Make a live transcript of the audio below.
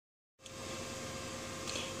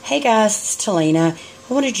Hey guys, it's Talina.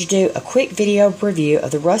 I wanted to do a quick video review of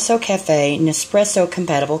the Rosso Cafe Nespresso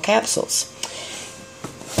compatible capsules.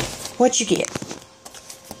 What you get?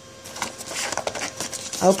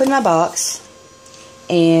 I opened my box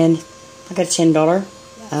and I got a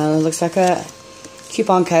 $10. Looks like a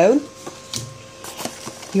coupon code.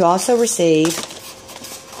 You also receive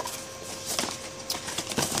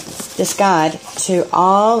this guide to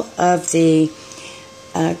all of the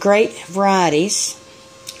great varieties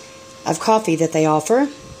of coffee that they offer.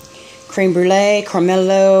 Creme brulee,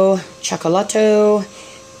 Carmelo, Chocolato.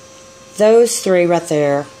 Those three right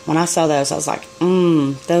there, when I saw those, I was like,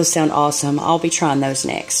 those sound awesome. I'll be trying those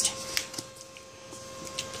next.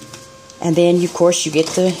 And then, of course, you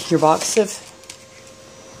get your box of...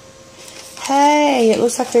 Hey, it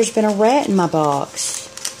looks like there's been a rat in my box.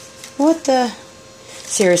 What the...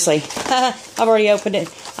 Seriously. I've already opened it.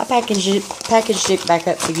 I packaged it back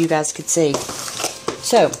up so you guys could see.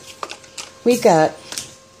 So, we've got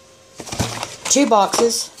 2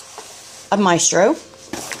 boxes of Maestro,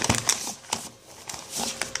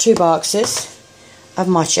 2 boxes of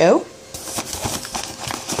Macho,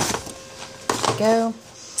 there we go,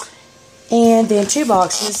 and then 2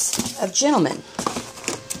 boxes of Gentleman.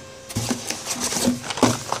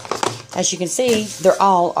 As you can see, they're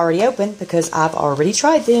all already open because I've already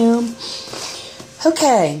tried them.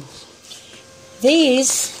 Okay,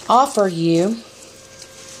 these offer you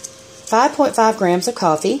 5.5 grams of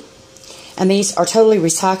coffee, and these are totally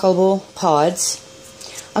recyclable pods.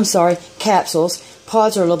 I'm sorry, capsules.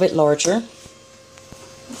 Pods are a little bit larger.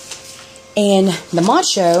 And the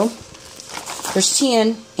Macho, there's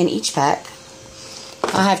 10 in each pack.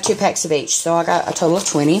 I have 2 packs of each, so I got a total of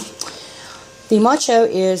 20. The Macho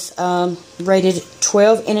is rated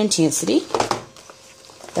 12 in intensity.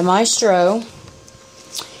 The Maestro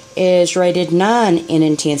is rated 9 in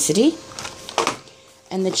intensity.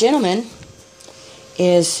 And the Gentleman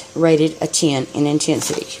is rated a 10 in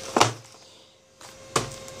intensity.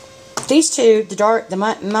 These two,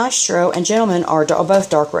 the Maestro and Gentleman, are both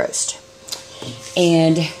dark roast.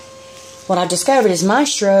 And what I've discovered is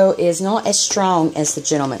Maestro is not as strong as the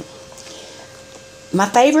Gentleman. My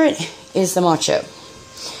favorite is the Macho.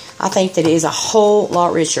 I think that it is a whole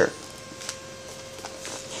lot richer.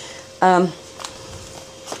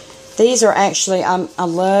 These are actually, I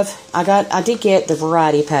did get the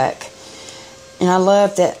variety pack. And I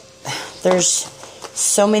love that there's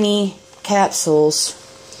so many capsules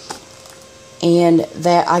and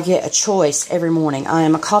that I get a choice every morning. I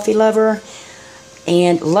am a coffee lover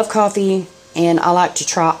and love coffee, and I like to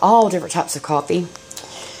try all different types of coffee.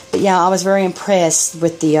 But yeah, I was very impressed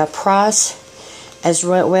with the price as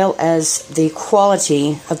well as the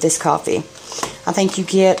quality of this coffee. I think you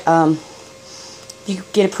get a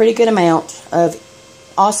pretty good amount of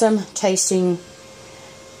awesome tasting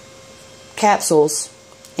capsules,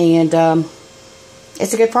 and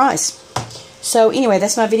it's a good price. So anyway,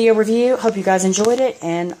 that's my video review. Hope you guys enjoyed it,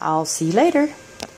 and I'll see you later.